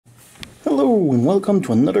Hello and welcome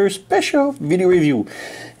to another special video review.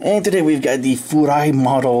 And today we've got the Furai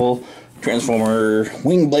model Transformer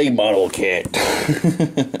Windblade model kit.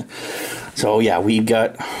 So yeah, we've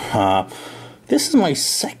got, this is my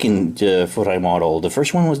second Furai model. The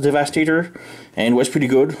first one was Devastator and was pretty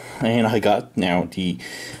good. And I got now the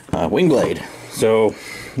Windblade. So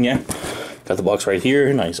yeah, got the box right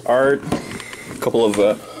here, nice art, a couple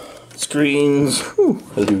of screens.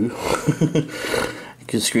 Hello.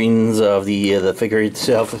 Screens of the figure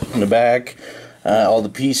itself in the back, all the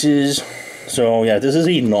pieces. So yeah, this is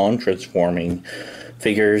a non-transforming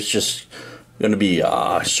figure. It's just going to be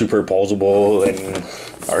superposable and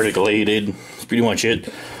articulated. That's pretty much it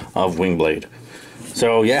of Windblade.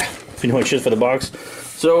 So yeah, pretty much it for the box.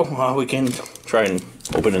 So we can try and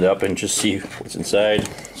open it up and just see what's inside.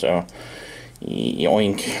 So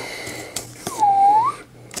yoink.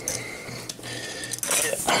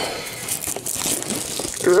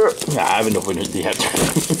 Nah, I haven't opened it yet.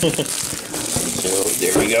 So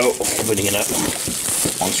there we go, opening it up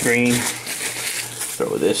on screen.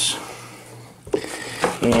 Throw this.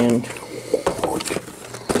 And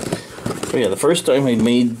so yeah, the first time I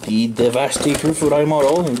made the Devastator Furai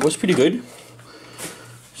model, it was pretty good.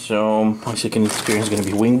 So my second experience is going to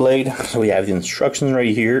be Windblade. So we have the instructions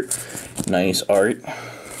right here. Nice art.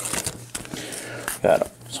 Got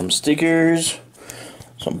some stickers,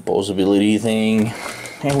 some posability thing.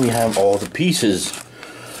 And we have all the pieces.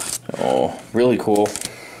 Oh, really cool.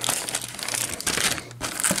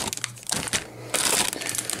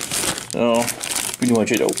 So, pretty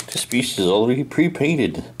much it. Oh, this piece is already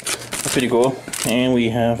pre-painted. That's pretty cool. And we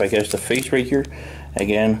have, I guess, the face right here.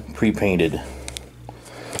 Again, pre-painted.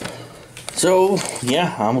 So,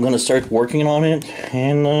 yeah, I'm going to start working on it.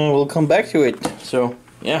 And we'll come back to it. So,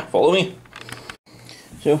 yeah, follow me.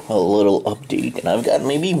 So, a little update, and I've got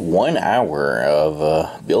maybe 1 hour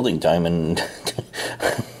of building time, and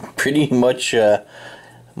pretty much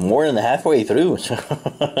more than halfway through. So,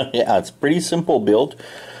 yeah, it's pretty simple build.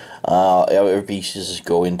 Every pieces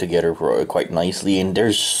go in together quite nicely, and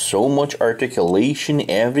there's so much articulation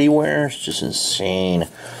everywhere. It's just insane.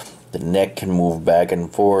 The neck can move back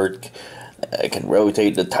and forth. It can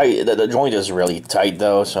rotate. The joint is really tight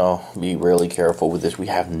though, so be really careful with this. We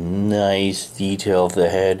have nice detail of the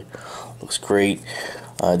head. Looks great.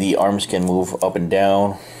 The arms can move up and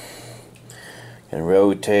down. Can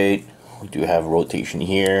rotate. We do have rotation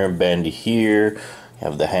here, bend here. You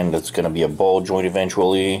have the hand that's going to be a ball joint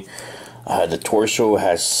eventually. The torso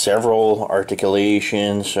has several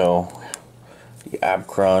articulations, so the ab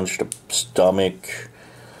crunch, the stomach.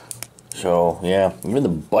 So yeah, even the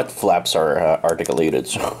butt flaps are articulated.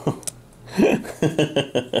 So yeah,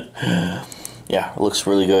 it looks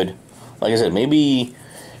really good. Like I said, maybe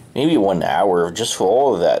 1 hour just for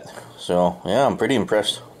all of that. So yeah, I'm pretty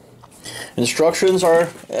impressed. Instructions are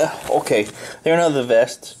okay. They're not the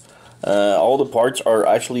best. All the parts are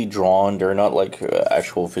actually drawn. They're not like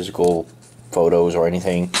actual physical photos or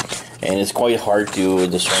anything, and it's quite hard to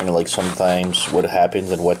discern like sometimes what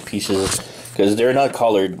happens and what pieces. Because they're not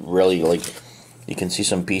colored really. Like you can see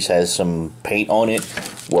some piece has some paint on it.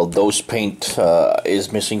 Well, those paint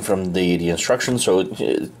is missing from the instructions, so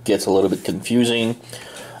it gets a little bit confusing.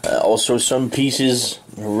 Also, some pieces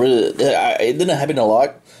really, it didn't happen a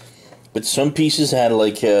lot, but some pieces had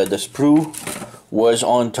like the sprue was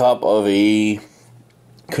on top of a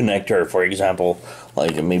connector, for example,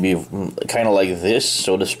 like maybe kind of like this.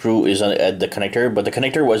 So the sprue is at the connector, but the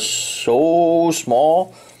connector was so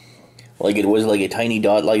small. Like it was like a tiny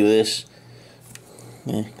dot like this.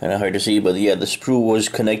 Kind of hard to see, but yeah, the sprue was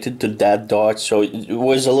connected to that dot, so it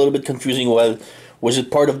was a little bit confusing. Well, was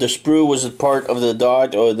it part of the sprue? Was it part of the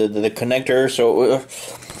dot or the connector? So,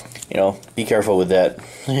 you know, be careful with that.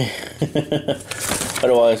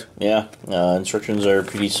 Otherwise, yeah, instructions are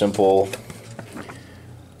pretty simple.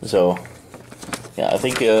 So, yeah, I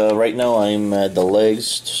think right now I'm at the legs,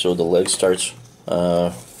 so the leg starts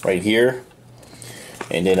right here.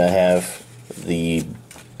 And then I have the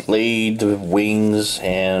blade, wings,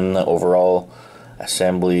 and overall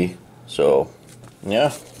assembly. So,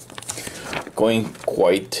 yeah, going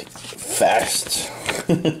quite fast.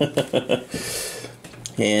 And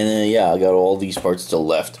yeah, I got all these parts still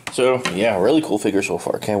left. So, yeah, really cool figure so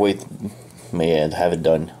far. Can't wait to have it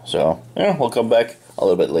done. So, yeah, we'll come back a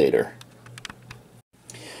little bit later.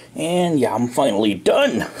 And yeah, I'm finally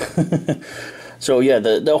done. So yeah,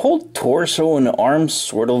 the whole torso and arms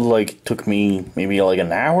sort of like took me maybe like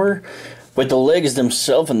an hour, But the legs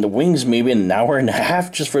themselves and the wings, maybe an hour and a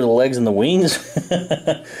half just for the legs and the wings.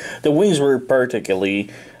 The wings were particularly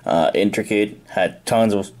intricate, had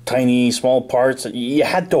tons of tiny, small parts. You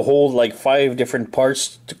had to hold like 5 different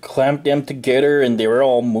parts to clamp them together, and they were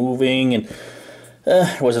all moving, and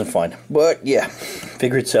it wasn't fun. But yeah,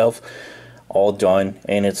 figure itself, all done,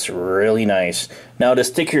 and it's really nice. Now the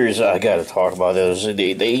stickers, I gotta talk about those.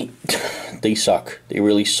 They suck. They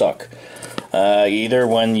really suck. Either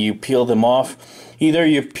when you peel them off, either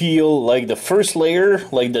you peel like the first layer,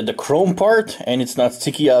 like the chrome part, and it's not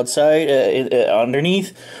sticky outside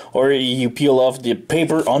underneath, or you peel off the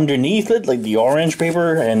paper underneath it, like the orange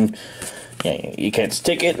paper, and yeah, you can't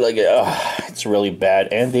stick it. Like it's really bad,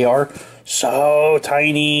 and they are so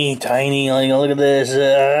tiny. Like, look at this,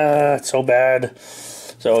 it's so bad.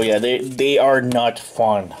 So yeah, they are not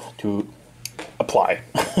fun to apply.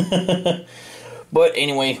 But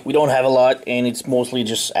anyway, we don't have a lot, and it's mostly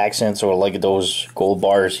just accents, or like those gold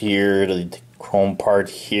bars here, the chrome part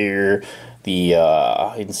here, the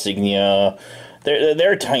insignia.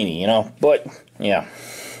 They're tiny, you know, but yeah,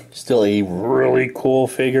 still a really cool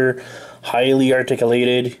figure, highly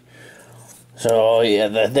articulated. So yeah,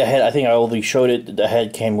 the head, I think I already showed it. The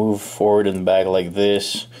head can move forward and back like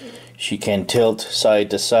this. She can tilt side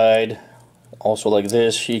to side, also like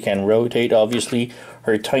this. She can rotate, obviously.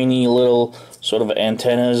 Her tiny little sort of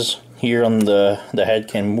antennas here on the head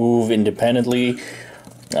can move independently.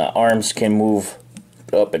 Arms can move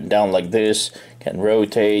up and down like this, can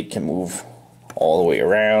rotate, can move all the way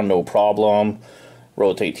around, no problem.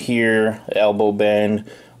 Rotate here, elbow bend.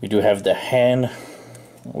 We do have the hand,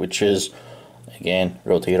 which is, again,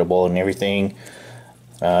 rotatable and everything.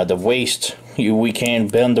 The waist, we can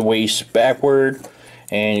bend the waist backward,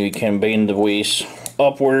 and you can bend the waist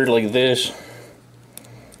upward like this.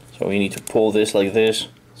 So you need to pull this like this.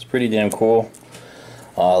 It's pretty damn cool.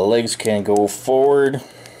 Legs can go forward.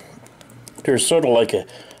 There's sort of like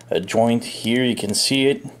a joint here, you can see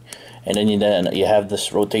it. And then you have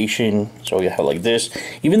this rotation, so you have like this.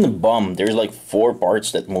 Even the bum, there's like 4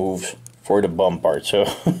 parts that move for the bum part. So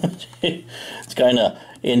it's kind of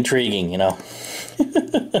intriguing, you know.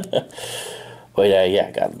 But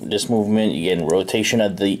yeah, got this movement. You get rotation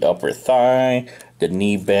at the upper thigh. The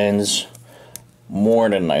knee bends more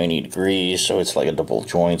than 90 degrees, so it's like a double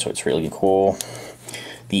joint, so it's really cool.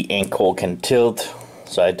 The ankle can tilt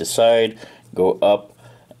side to side, go up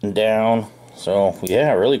and down, so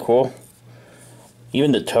yeah, really cool.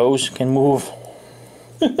 Even the toes can move.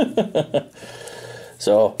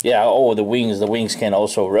 So yeah, oh, the wings can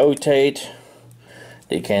also rotate.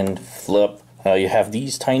 They can flip. You have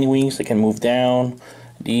these tiny wings that can move down.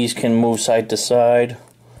 These can move side to side.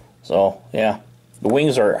 So yeah, the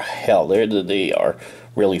wings are hell. They are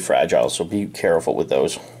really fragile, so be careful with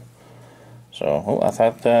those. So oh, I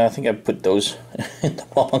think I put those in the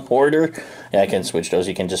wrong order. Yeah, I can switch those.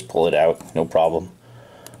 You can just pull it out, no problem.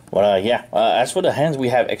 But yeah, as for the hands, we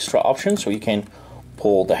have extra options. So you can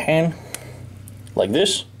pull the hand like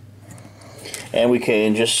this, and we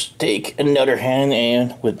can just take another hand,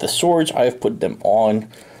 and with the swords, I've put them on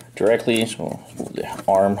directly. So move the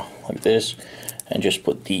arm like this, and just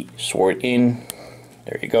put the sword in.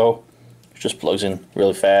 There you go. It just plugs in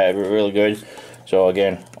really fast, really good. So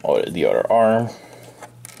again, the other arm,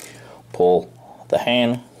 pull the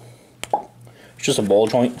hand. It's just a ball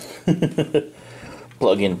joint.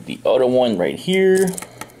 Plug in the other one right here.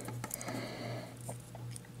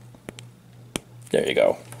 There you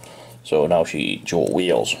go. So now she dual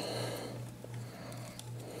wheels.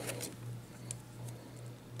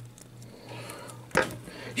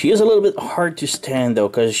 She is a little bit hard to stand though,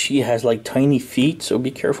 because she has like tiny feet, so be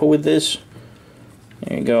careful with this.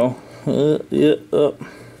 There you go.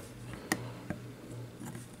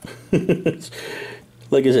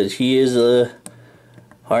 Like I said, she is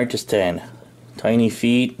hard to stand. Tiny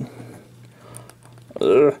feet.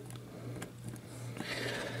 I'm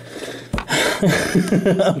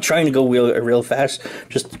trying to go real fast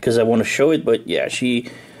just because I want to show it, but yeah, she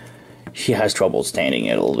has trouble standing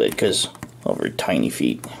it a little bit because of her tiny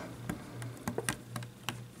feet.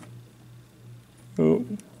 Oh.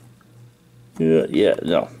 Yeah,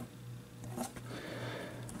 no.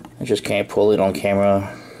 I just can't pull it on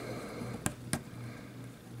camera.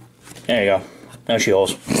 There you go. Now she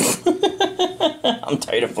holds. I'm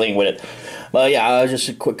tired of playing with it. But yeah, just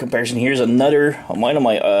a quick comparison. Here's another one of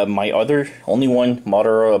my other only one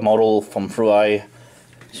model from Furai.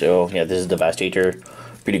 So yeah, this is the Devastator.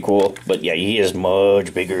 Pretty cool. But yeah, he is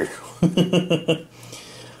much bigger.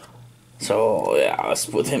 So yeah, let's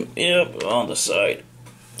put him on the side.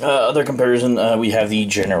 Other comparison, we have the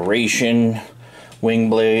Generation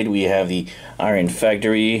Windblade. We have the Iron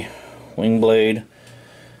Factory Windblade.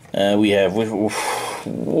 We have, what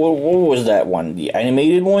was that one? The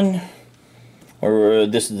animated one? Or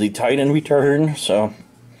this is the Titan Return. So,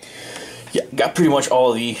 yeah, got pretty much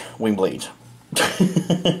all of the Windblades.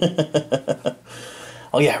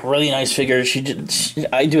 Oh yeah, really nice figure.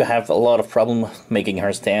 I do have a lot of problem making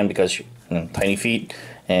her stand because she, tiny feet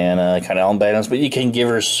and kind of unbalanced. But you can give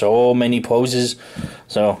her so many poses.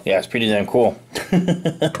 So yeah, it's pretty damn cool.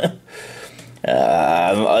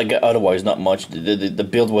 Otherwise, not much. The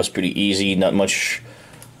build was pretty easy. Not much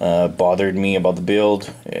bothered me about the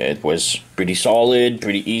build. It was pretty solid,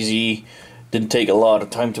 pretty easy. Didn't take a lot of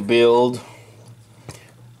time to build.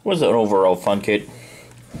 Was an overall fun kit.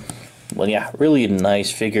 Well, yeah, really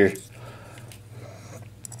nice figure.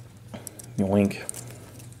 Wink.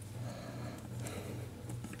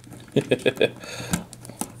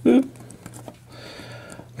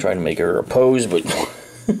 Trying to make her a pose, but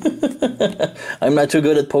I'm not too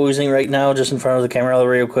good at posing right now, just in front of the camera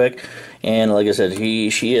real quick. And like I said,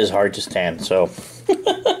 she is hard to stand, so.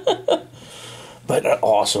 But an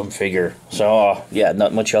awesome figure. So, yeah,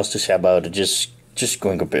 not much else to say about it. Just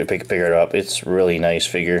going to pick it up. It's really nice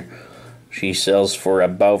figure. She sells for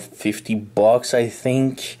about $50, I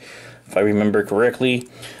think, if I remember correctly.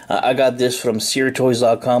 I got this from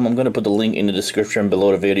SearToys.com. I'm going to put the link in the description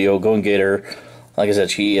below the video. Go and get her. Like I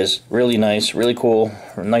said, she is really nice, really cool.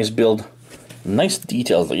 Nice build. Nice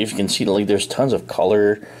details. Like, if you can see, like, there's tons of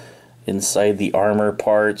color inside the armor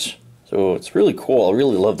parts. So it's really cool. I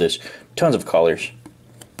really love this. Tons of colors.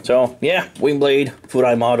 So, yeah, Windblade,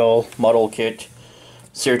 Furai model kit.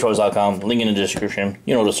 SearToys.com, link in the description.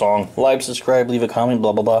 You know the song. Like, subscribe, leave a comment,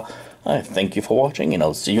 blah, blah, blah. I thank you for watching, and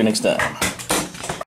I'll see you next time.